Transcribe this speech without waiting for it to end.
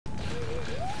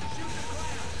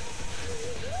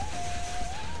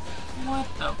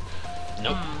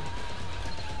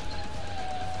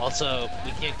Also,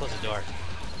 we can't close the door.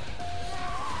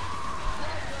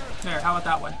 There, how about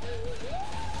that one?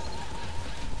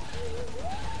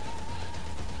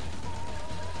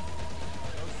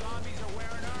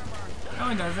 No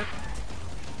one does it.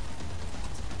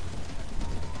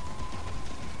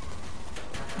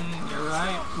 You're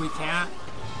right, we can't.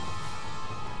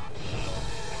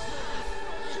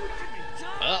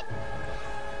 Up.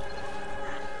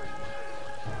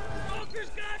 Walker's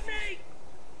got me!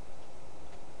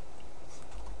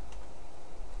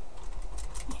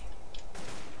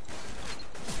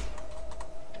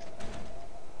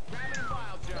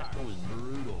 That was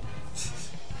brutal.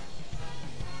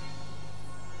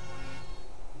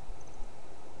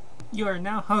 You are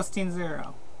now hosting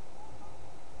Zero.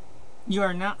 You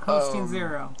are not hosting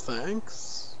Zero.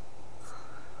 Thanks.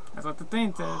 That's what the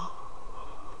thing said.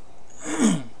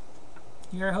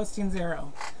 You're hosting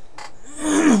Zero.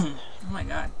 Oh my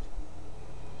god.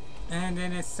 And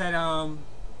then it said,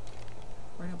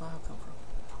 where did Bob come from?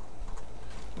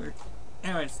 Weird.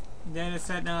 Anyways, then it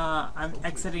said, I'm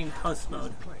exiting host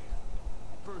mode.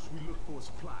 First we look for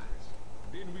supplies.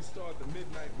 Then we start the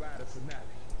Midnight Rider finale.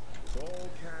 With all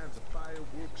kinds of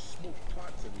fireworks, smoke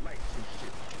pots, and lights and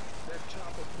shit. That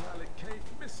chopper pilot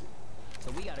can't miss it.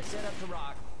 So we gotta set up to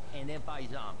rock and then fight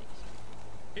zombies.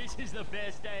 This is the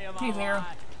best day of my Hey there.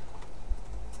 life.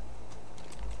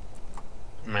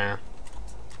 Meh.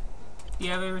 You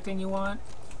have everything you want?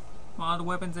 All the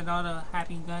weapons and all the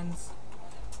happy guns?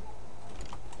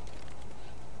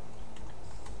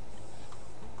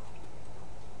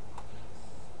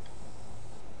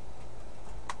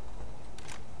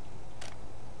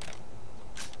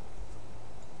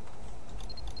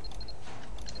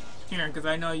 Here, because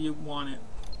I know you want it.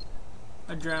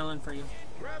 Adrenaline for you.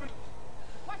 Grab it.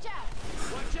 Watch out!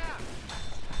 Watch out!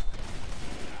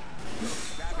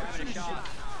 Grab it a shot.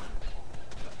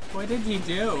 What did you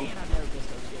do? Man, I've never been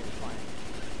so scared of flying.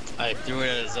 I threw it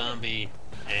at a zombie,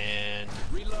 and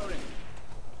Reloading.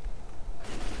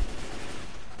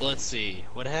 let's see.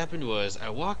 What happened was I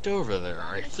walked over there,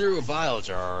 I threw a bile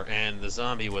jar, and the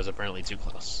zombie was apparently too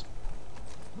close.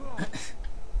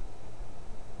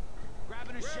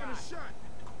 Grabbing a Grab shot. a shot.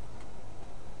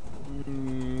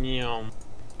 Meow.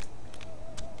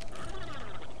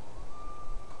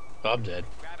 Oh, I'm dead.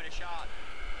 Grabbing a shot.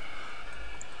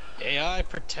 AI,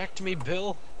 protect me,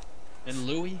 Bill and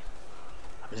Louie.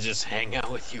 I'm gonna just hang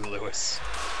out with you, Lewis.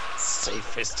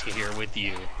 Safest here with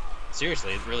you.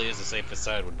 Seriously, it really is the safest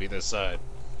side, would be this side.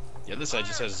 The other side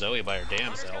just has Zoe by her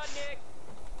damn self.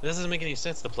 This doesn't make any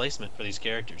sense, the placement for these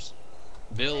characters.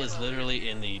 Bill is literally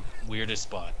in the weirdest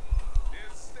spot.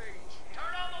 This stage. Turn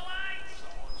on the lights!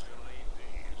 Someone's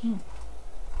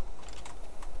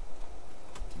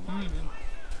gonna eat these.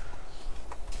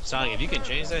 Sonic, if you can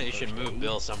change that, you should move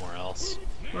Bill somewhere else.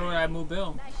 Where would I move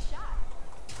Bill? Nice shot.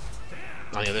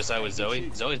 On the other side with Zoe,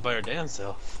 Zoe's by her damn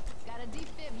self. Got a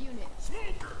defib unit.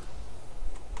 Smoker.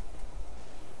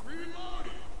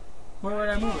 Reloading. Where would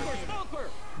I move Smoker, it? smoker.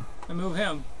 I move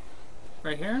him.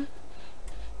 Right here?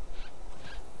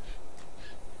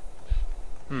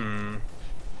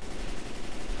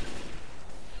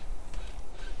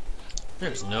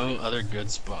 There's no other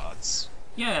good spots.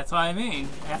 Yeah, that's what I mean.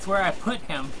 That's where I put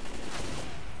him.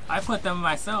 I put them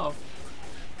myself.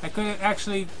 I couldn't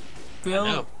actually feel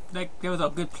know. like there was a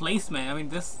good placement. I mean,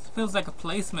 this feels like a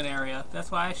placement area.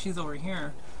 That's why she's over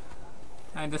here.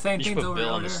 And the same You should thing's put over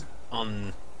Bill there.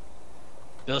 on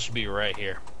Bill should be right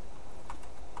here.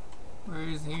 Where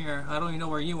is here? I don't even know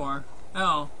where you are.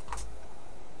 Oh.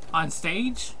 On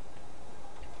stage?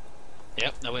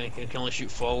 Yep, that way he can only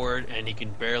shoot forward and he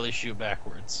can barely shoot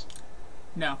backwards.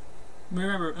 No.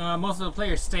 Remember, most of the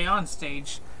players stay on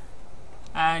stage.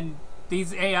 And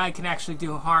these AI can actually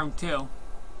do harm too.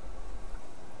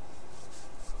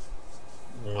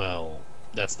 Well,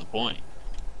 that's the point.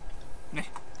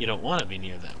 You don't want to be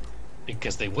near them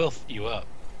because they will f you up.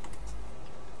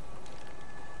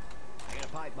 I got a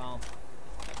pipe bomb.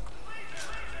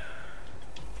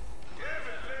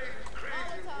 Everything's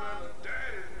crazy when the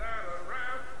daddy's not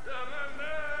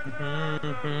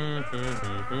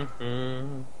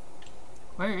around.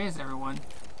 Where is everyone?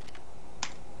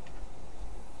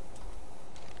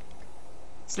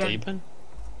 Sleeping?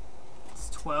 It's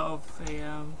 12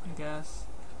 a.m., I guess.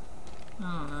 I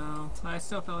don't know. I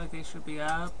still feel like they should be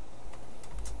up.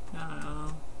 I don't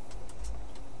know.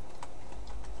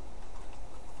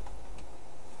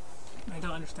 I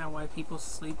don't understand why people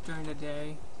sleep during the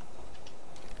day.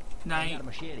 I Night. got a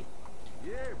machete.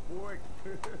 Yeah, boy.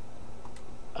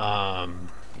 Yeah,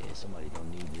 somebody don't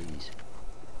need these.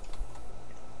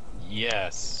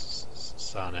 Yes,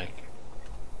 Sonic.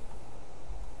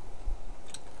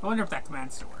 I wonder if that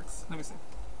command still works. Let me see.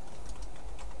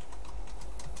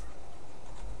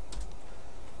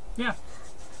 Yeah.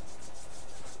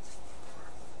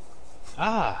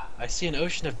 Ah, I see an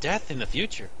ocean of death in the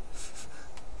future.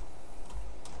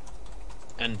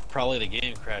 And probably the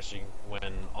game crashing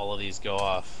when all of these go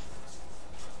off.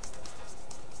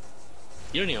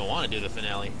 You don't even want to do the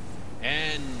finale.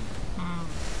 And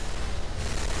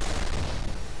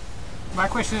My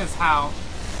question is how.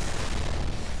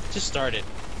 just start it.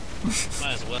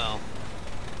 Might as well.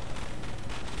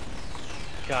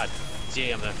 God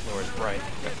damn, that floor is bright.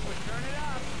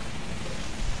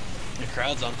 The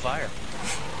crowd's on fire.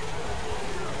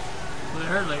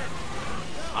 Literally.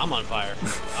 I'm on fire.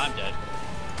 I'm dead.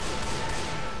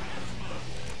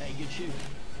 Hey, good shoot.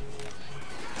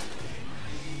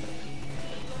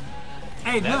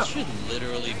 Hey, That look. should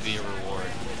literally be a reward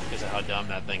because of how dumb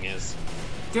that thing is.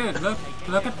 Dude, look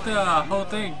at the whole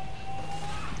thing.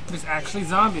 There's actually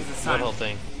zombies this What time. whole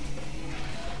thing?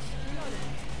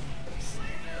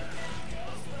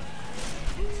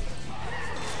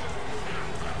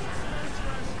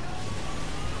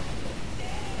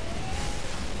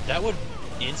 That would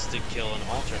insta-kill an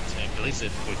altar tank. At least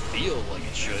it would feel like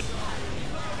it should.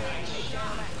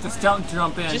 Just don't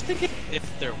jump in. Just think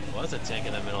if there was a tank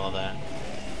in the middle of that.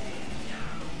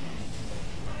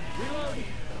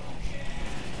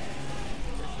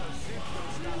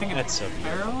 I think That's so it's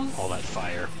weird. arrows. All that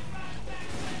fire.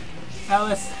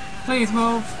 Ellis, please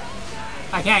move.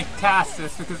 I can't cast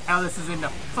this because Ellis is in the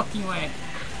fucking way.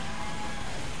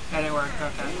 That didn't work.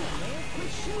 Okay.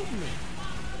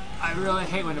 I really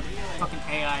hate when the fucking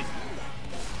AI.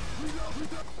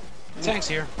 Tank's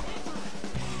here.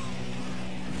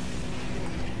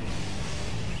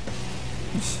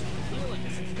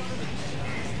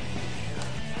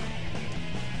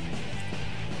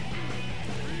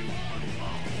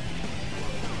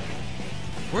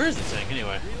 Where is the tank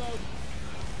anyway?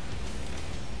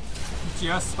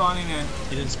 Just spawning in.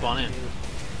 He didn't spawn in.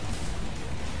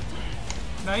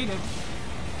 No, you did.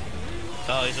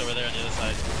 Oh, he's over there on the other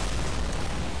side.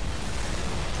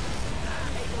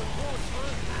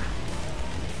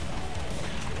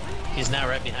 He's now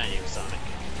right behind you, Sonic.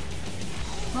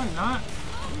 No, you're not.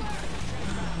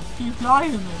 You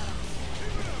lying to me.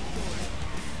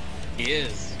 He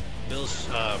is.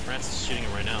 Francis is shooting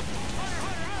him right now.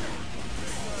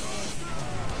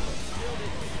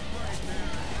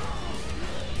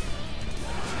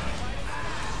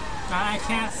 I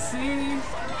can't see.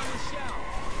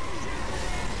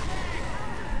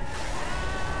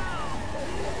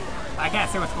 I can't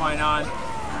see what's going on.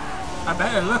 I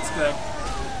bet it looks good.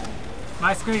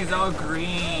 My screen is all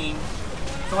green.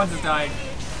 Someone just died.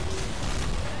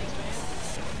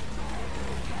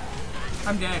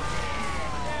 I'm dead.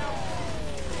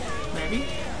 Maybe,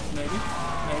 maybe,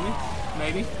 maybe,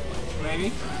 maybe,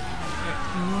 maybe,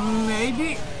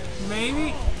 maybe,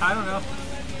 maybe. I don't know.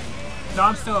 No,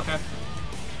 I'm still okay.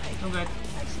 I'm good.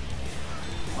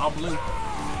 All blue.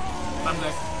 I'm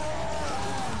good.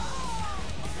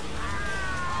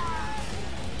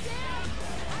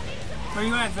 Where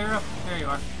you at, Zero? There you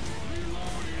are.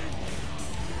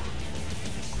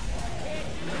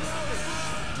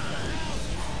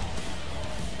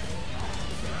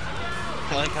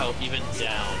 I like how even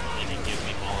down they can give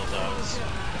me Molotovs.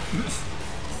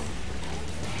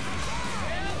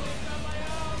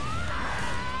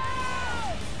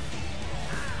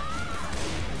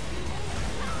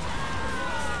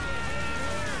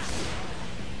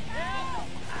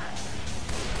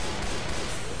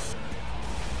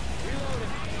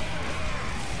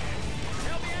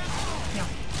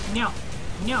 No,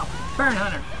 no, burn,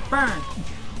 Hunter, burn.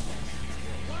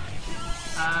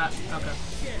 Okay.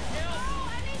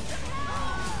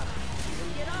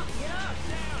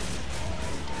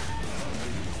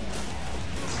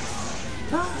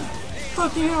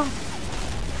 Fuck you.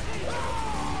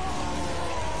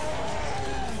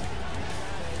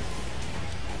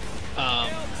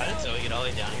 How did Zoe get all the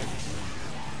way down here?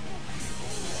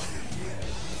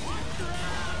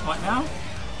 What now?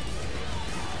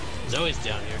 Zoe's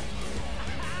down here.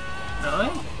 Really?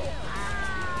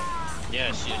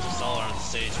 Yeah, she just saw her on the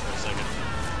stage for a second.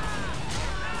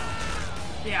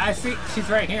 Yeah, I see. She's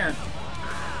right here.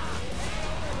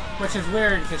 Which is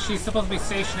weird because she's supposed to be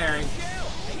stationary.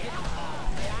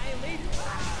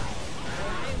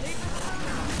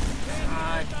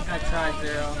 I tried,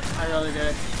 Zero. I really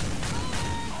did.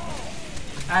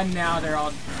 And now they're all.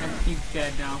 And he's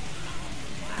dead now.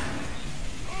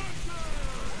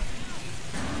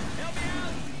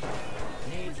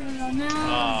 No.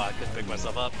 Oh, I couldn't pick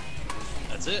myself up.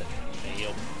 That's it.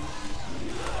 Fail.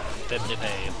 Fib to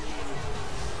fail.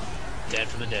 Dead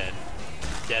from the dead.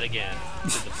 dead again.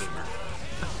 Said the boomer.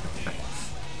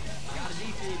 Got a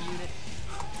defib unit.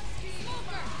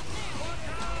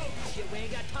 Shit, we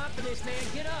ain't got time for this, man.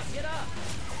 Get up, get up.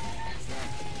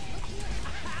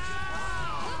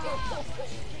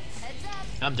 Heads up.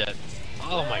 I'm dead.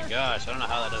 Oh my gosh, I don't know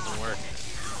how that doesn't work.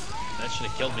 That should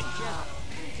have killed me.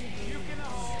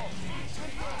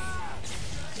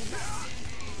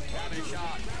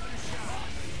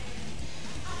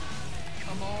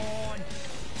 Come on.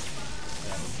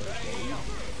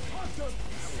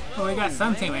 Well, we got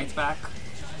some teammates back.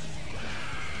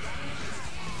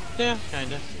 Yeah,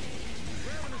 kinda.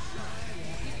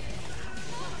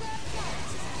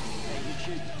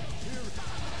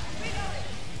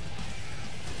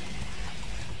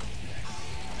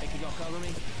 Hey, can y'all cover me?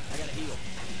 I gotta heal.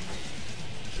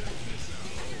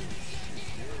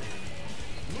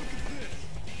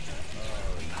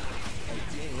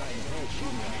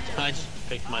 I just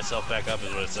picked myself back up,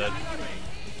 is what it said.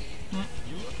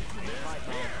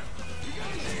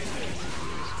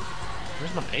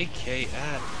 Where's my AK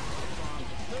at?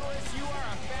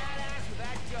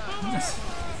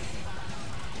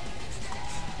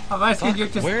 Oh, that's good. Fuck, You're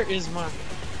just. where is my... You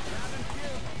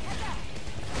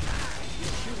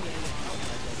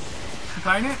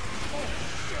find it?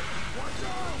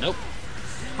 Nope.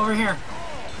 Over here.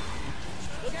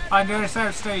 On the other side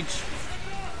of the stage.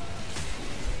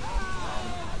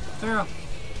 Zero.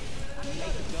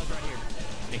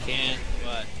 I can't,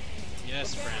 but...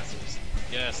 Yes, Francis.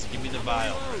 Yes, give me the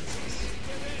vial, Francis.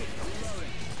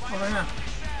 Over here.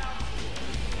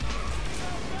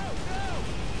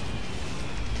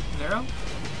 Zero?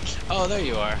 Oh, there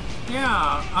you are.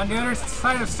 Yeah, on the other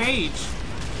side of the stage.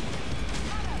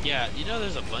 Yeah, you know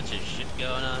there's a bunch of shit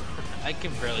going on. I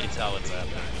can barely tell what's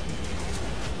happening.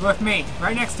 With me.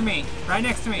 Right next to me. Right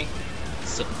next to me.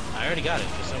 So, I already got it.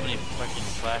 There's so many fucking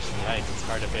flashing lights, it's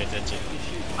hard to pay attention.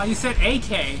 Oh, you said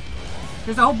AK.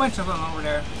 There's a whole bunch of them over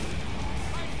there.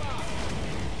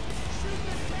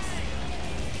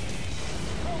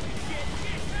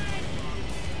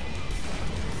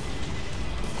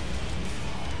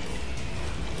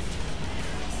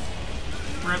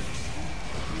 Rip.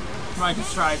 I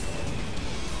just tried.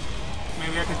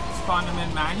 Maybe I could spawn them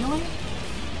in manually?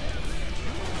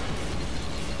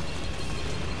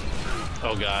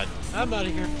 Oh god. I'm out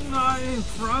of here. Not in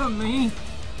front of me.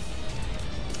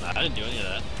 I didn't do any of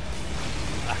that.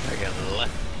 I freaking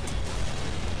left.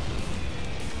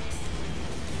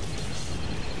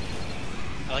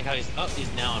 I like how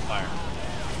he's now on fire.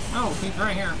 Oh, he's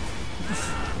right here.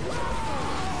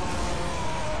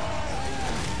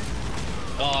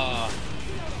 Oh.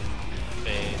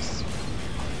 Face.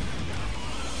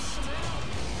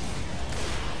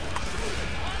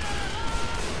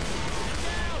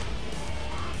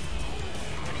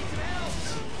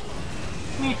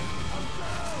 Meh.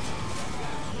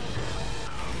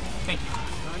 Thank you.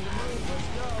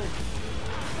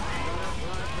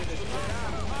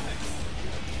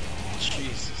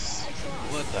 Jesus.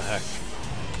 What the heck?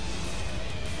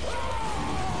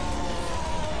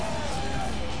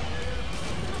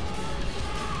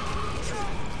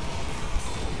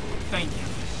 Thank you.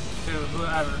 To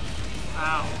whoever.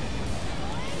 Ow.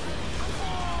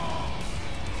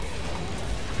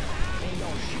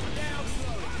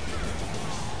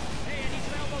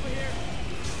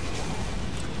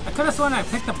 I could have sworn I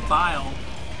picked a vial.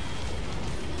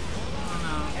 Oh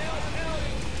no.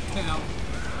 Please don't.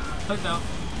 Please don't.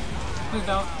 Please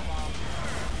don't.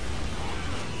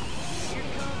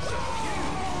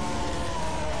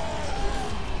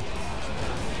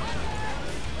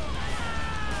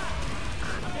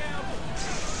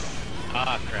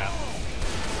 Ah, crap.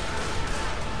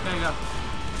 There you go.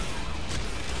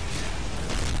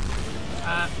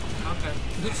 Okay.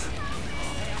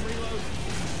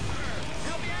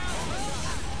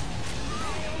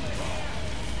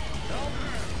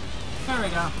 There we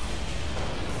go.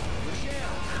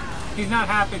 He's not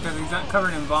happy because he's not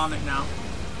covered in vomit now.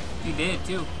 He did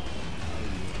too.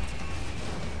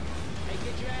 Hey,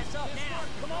 get your ass up now.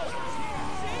 Come on.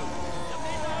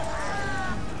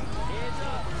 Hands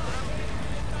up.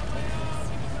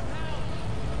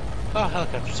 Oh,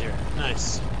 helicopter's here.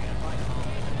 Nice.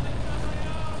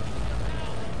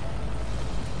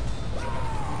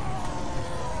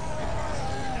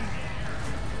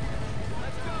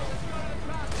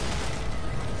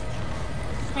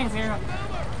 Thanks, Zero.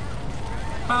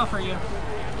 File for you.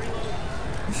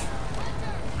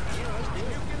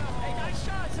 Hey, nice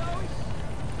shot, Zoe.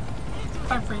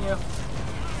 Time for you.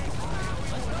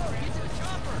 Let's go. Get to the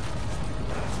chopper.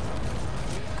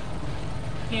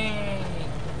 Yay.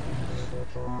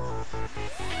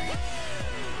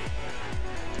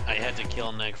 I had had to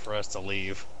kill Nick for us to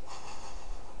leave.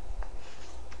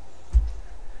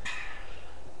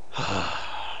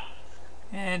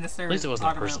 And the At server's least it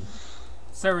wasn't a person.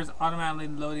 server's automatically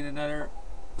loading another.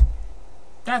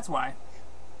 That's why.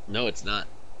 No, it's not.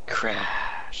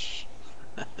 Crash.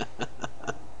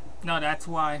 No, that's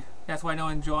why. That's why no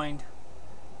one joined.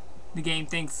 The game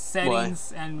thinks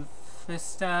settings and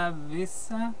Vista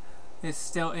is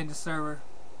still in the server.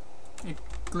 It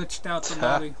glitched out the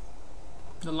lobby.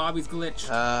 The lobby's glitched.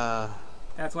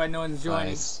 That's why no one's joining.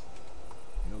 Nice.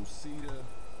 No CETA,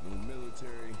 no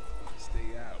military.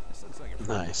 Stay out. This looks like a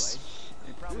Nice. place.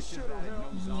 They probably This should have shit'll added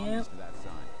help. no zombies Yep. to that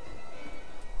sign.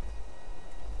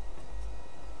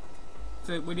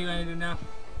 So what are you gonna do now?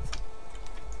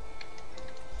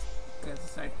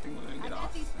 Because I think we're gonna I get got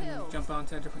off these and pills. jump on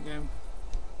to a different game.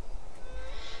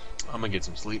 I'm gonna get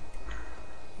some sleep.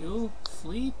 You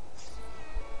sleep?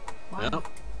 Why? Yep.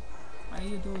 Why do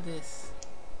you do this?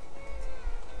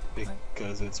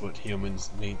 Because it's what humans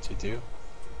need to do.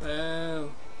 Oh,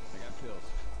 I got pills.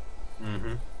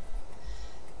 Mm-hmm.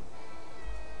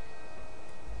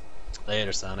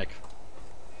 Later, Sonic.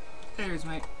 there's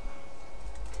mate.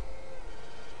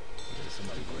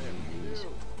 Somebody grab these.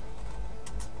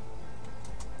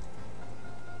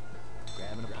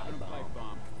 Grabbing a pipe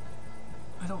bomb.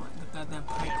 I don't want the goddamn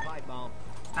Get a pipe. pipe bomb.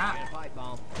 Stop. Get a pipe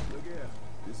bomb. Look here.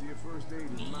 This is your first date.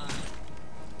 It's mine.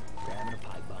 Grabbing a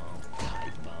pipe bomb.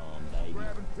 Pipe bomb, baby.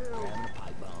 Grabbing pills. Grabbing a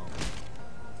pipe bomb.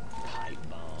 Pipe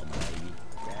bomb, baby.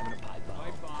 Grabbing a pipe bomb.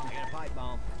 Pipe bomb. I got a pipe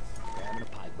bomb. Grabbing a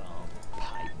pipe bomb.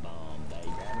 Pipe bomb,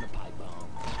 baby. Grabbing a pipe bomb.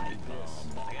 Pipe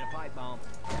bomb. I got a pipe bomb.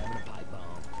 Grabbing a pipe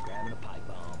bomb. Grabbing a pipe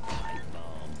bomb. Pipe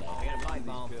bomb, baby. I got a pipe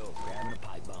bomb. Grabbing a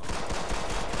pipe bomb.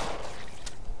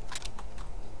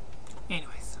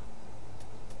 Anyways.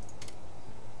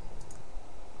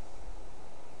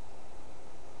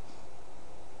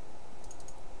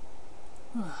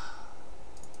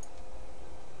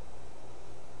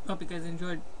 Hope you guys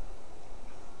enjoyed.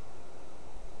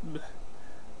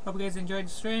 Hope you guys enjoyed the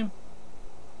stream.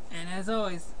 And as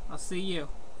always, I'll see you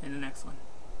in the next one.